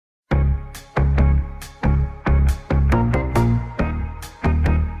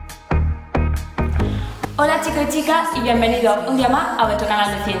Hola chicos y chicas y bienvenidos un día más a vuestro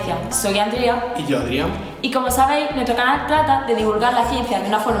canal de ciencia. Soy Andrea. Y yo, Adrián. Y como sabéis, nuestro canal trata de divulgar la ciencia de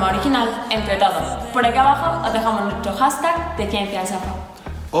una forma original entre todos. Por aquí abajo os dejamos nuestro hashtag de Ciencia en Safa.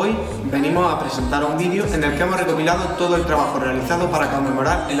 Hoy venimos a presentar un vídeo en el que hemos recopilado todo el trabajo realizado para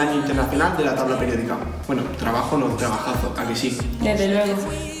conmemorar el Año Internacional de la Tabla Periódica. Bueno, trabajo no, trabajazo, ¿a que sí? Desde luego.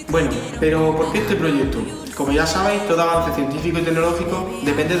 Bueno, pero ¿por qué este proyecto? Como ya sabéis, todo avance científico y tecnológico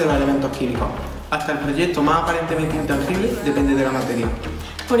depende de los elementos químicos. Hasta el proyecto más aparentemente intangible depende de la materia.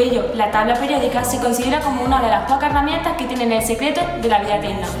 Por ello, la tabla periódica se considera como una de las pocas herramientas que tienen el secreto de la vida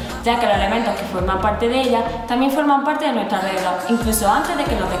eterna, ya que los elementos que forman parte de ella también forman parte de nuestra regla, incluso antes de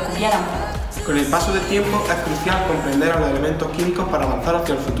que los descubriéramos. Con el paso del tiempo es crucial comprender a los elementos químicos para avanzar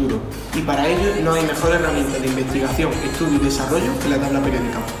hacia el futuro, y para ello no hay mejor herramienta de investigación, estudio y desarrollo que la tabla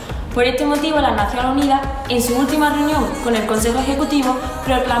periódica. Por este motivo, las Naciones Unidas, en su última reunión con el Consejo Ejecutivo,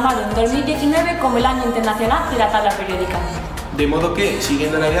 proclamaron 2019 como el Año Internacional de la Tabla Periódica. De modo que,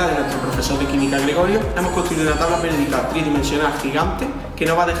 siguiendo la idea de nuestro profesor de química Gregorio, hemos construido una tabla periódica tridimensional gigante que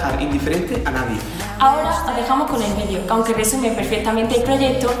no va a dejar indiferente a nadie. Ahora os dejamos con el vídeo, que aunque resume perfectamente el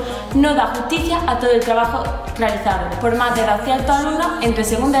proyecto, no da justicia a todo el trabajo realizado por más de 200 alumnos entre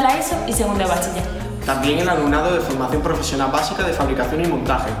segundo de la ESO y segundo de bachiller. También el alumnado de formación profesional básica de fabricación y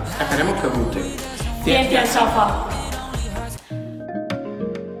montaje. Esperemos que os guste. ¡Ciencia en Safa!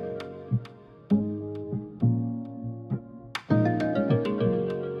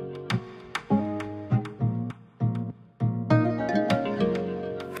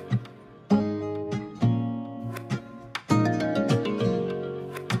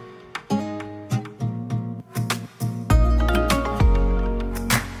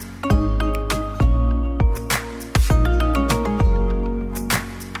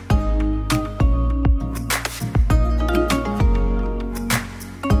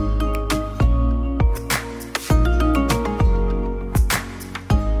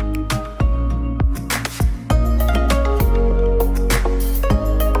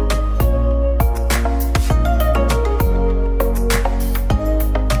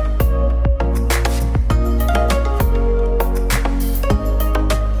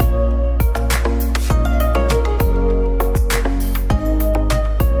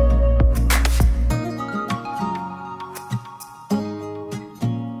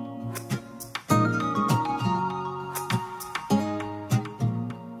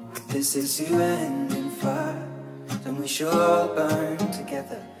 This is you ending fire, then we shall all burn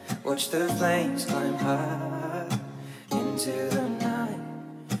together. Watch the flames climb high into the night,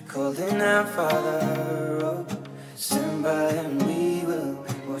 calling out Father, oh, stand by and we will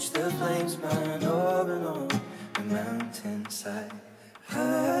watch the flames burn over and on the mountainside.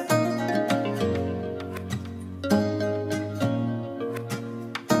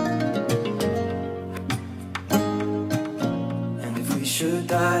 And if we should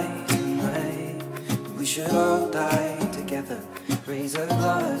die, we should all die together. Raise a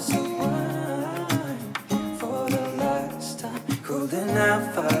glass of wine for the last time, calling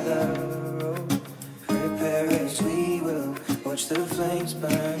out Father, oh, prepare as we will watch the flames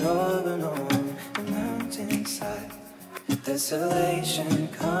burn over and on the mountainside. Desolation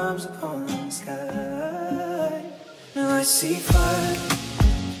comes upon the sky. Now I see fire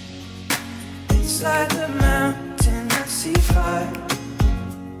inside the mountain. I see fire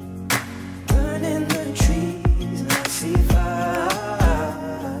in the trees, and I see fire,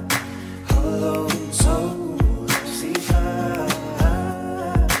 hollow soul, I see fire,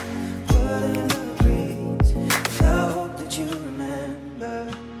 blood in the breeze, and I hope that you remember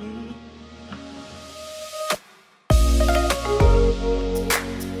me.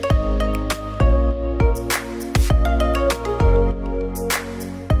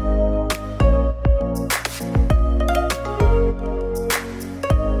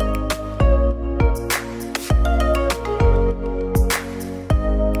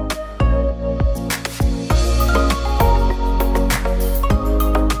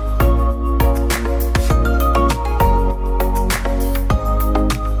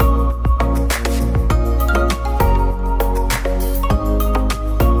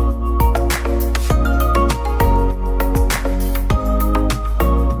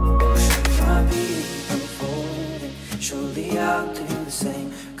 Surely I'll do the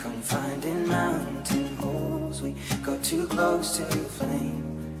same. Come finding mountain holes. We got too close to the flame.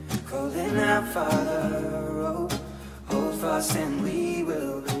 Calling out Father, oh, hold fast and we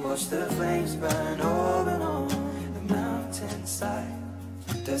will watch the flames burn over and on the mountainside.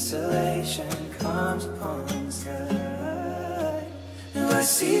 Desolation comes upon the sky. Now I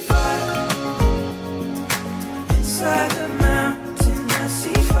see fire inside the mountain. I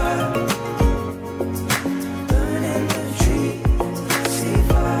see fire.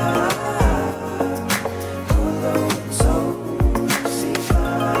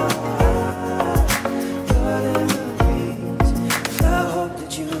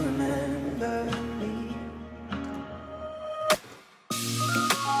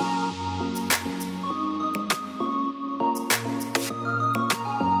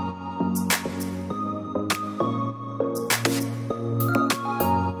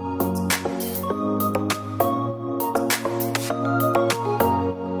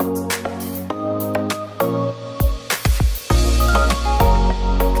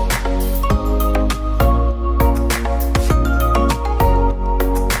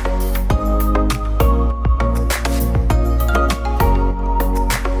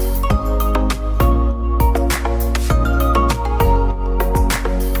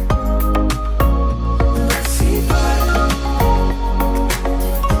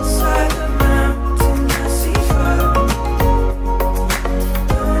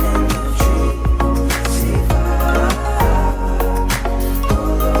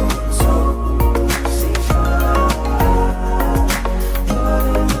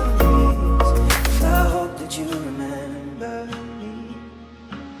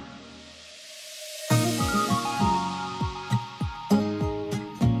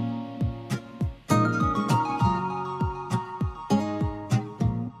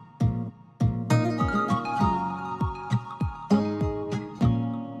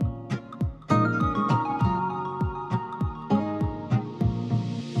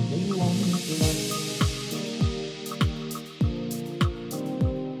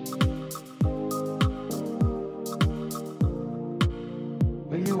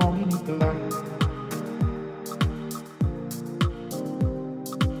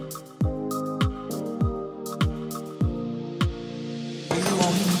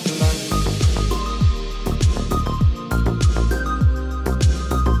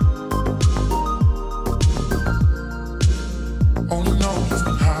 know you've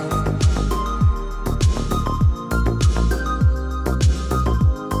been high.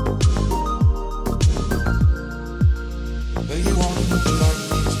 But you only need the light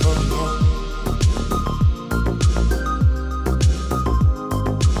when it's burning low.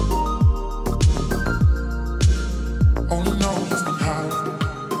 Only know you've been high.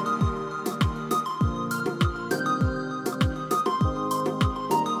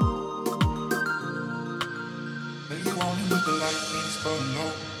 But you only need the light when it's burning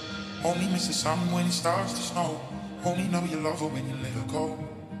low. Only miss the sun when it starts to snow. Only know you love her when you let her go.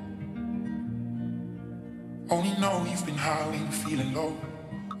 Only know you've been high when you're feeling low.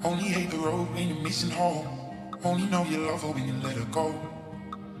 Only hate the road when you're missing home. Only know you love her when you let her go.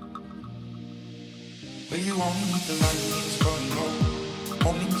 But you only need the light when it's burning low.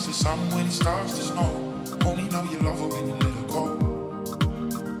 Only miss the sun when it starts to snow. Only know you love her when you let her go.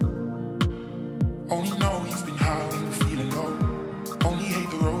 Only know you've been high when you're feeling low. Only hate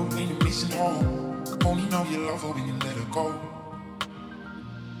the road when you're missing home. Only know you love her when you let her go.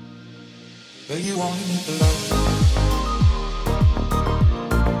 But you only need the light.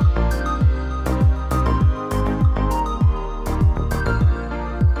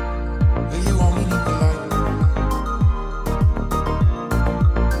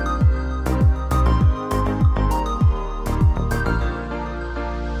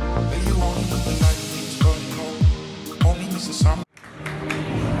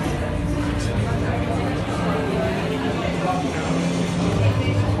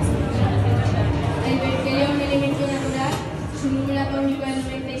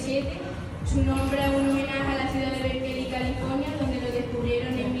 Su nombre es un homenaje a la ciudad de Berkeley, California, donde lo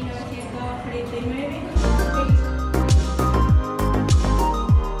descubrieron en 1939.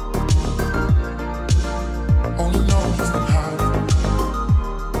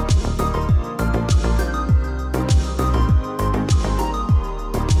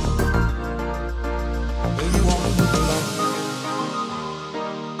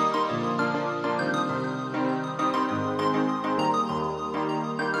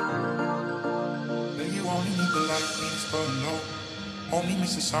 Only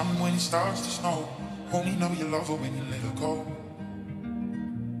miss the sun when it starts to snow. Only know you love her when you let her go.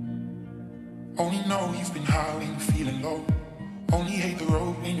 Only know you've been high when you're feeling low. Only hate the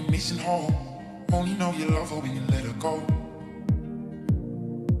road when you're missing home. Only know you love her when you let her go.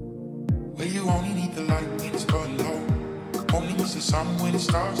 But you only need the light when it's burning low. Only miss the sun when it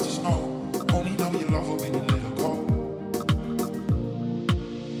starts to snow. Only know you love her when you let her go.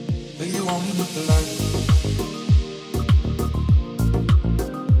 But you only need the light.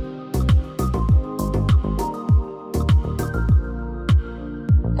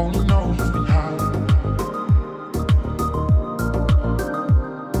 Only know you've been high.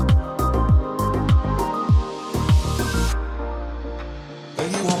 But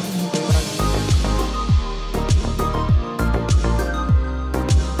you only need the light.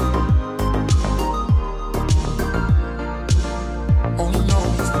 Only know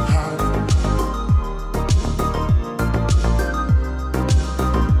you've been high.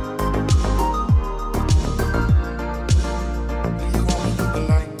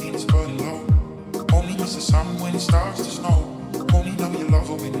 When it starts to snow, only know you love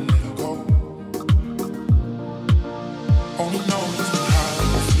her when you let her go. Only know you've been high when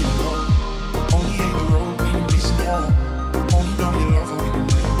you feel low. Only hate the road when you're missing home. Only know you love her when you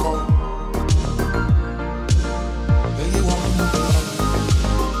let her go. But you only need the light.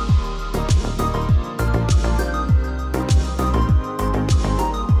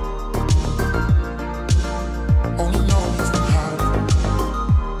 Only know you've been high.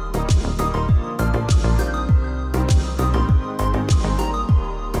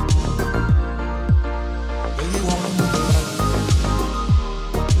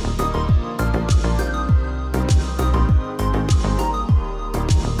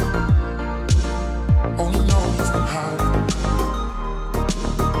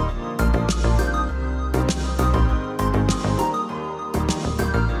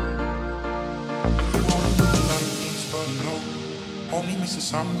 Only miss the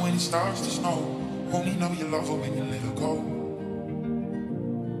sun when it starts to snow. Only know you love her when you let her go.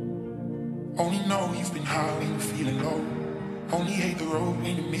 Only know you've been high when you're feeling low. Only hate the road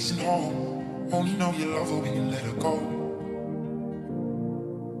when you're missing home. Only know you love her when you let her go.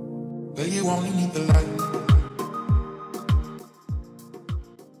 But you only need the light.